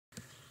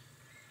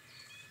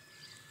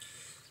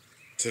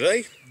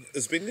Today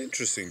has been an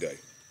interesting day.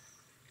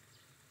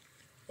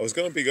 I was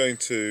going to be going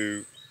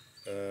to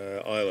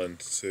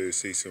Ireland to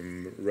see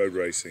some road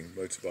racing,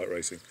 motorbike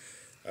racing,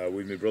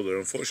 with my brother.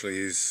 Unfortunately,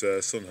 his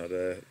son had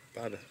a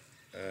bad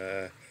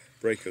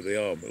break of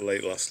the arm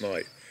late last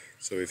night,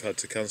 so we've had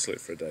to cancel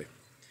it for a day.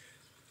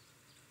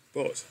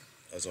 But,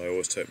 as I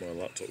always take my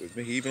laptop with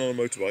me, even on a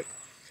motorbike,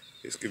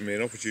 it's given me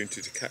an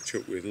opportunity to catch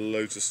up with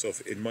loads of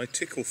stuff in my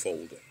tickle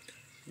folder.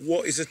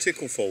 What is a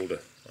tickle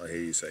folder, I hear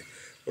you say?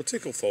 Well,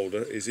 tickle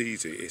folder is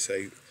easy. It's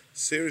a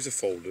series of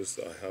folders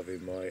that I have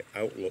in my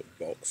Outlook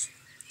box,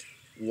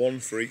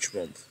 one for each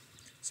month.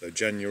 So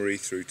January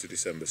through to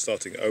December,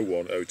 starting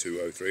 01,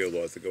 02, 03,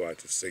 otherwise they go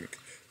out of sync,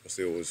 because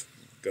they always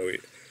go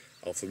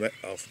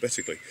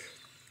alphabetically.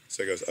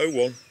 So it goes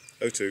 01,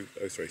 02,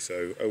 03,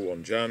 so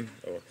 01 Jan,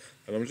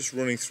 and I'm just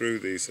running through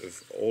these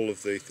of all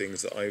of the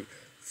things that I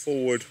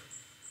forward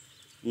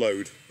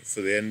load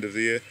for the end of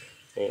the year,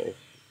 or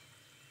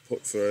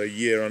put for a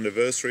year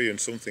anniversary and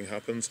something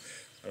happens,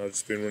 and I've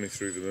just been running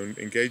through them and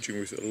engaging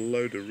with a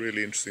load of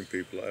really interesting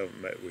people I haven't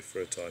met with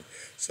for a time.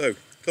 So,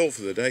 thought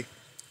for the day,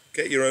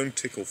 get your own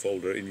tickle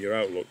folder in your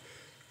Outlook,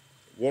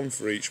 one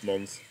for each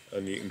month,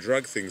 and you can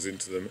drag things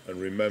into them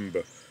and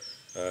remember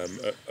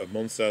a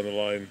month down the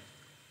line,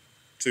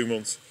 2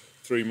 months,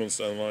 3 months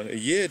down the line, a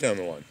year down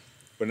the line.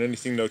 When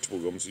anything notable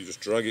comes, you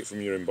just drag it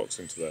from your inbox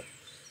into there.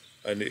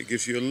 And it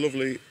gives you a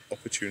lovely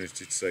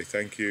opportunity to say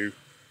thank you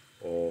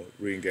or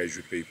re-engage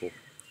with people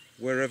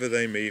wherever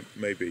they may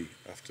be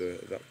after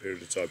that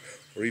period of time,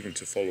 or even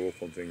to follow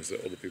up on things that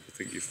other people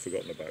think you've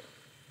forgotten about.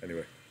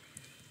 Anyway,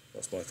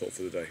 that's my thought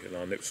for the day, and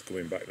our nip's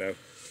coming back now.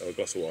 Have a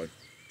glass of wine.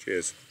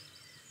 Cheers.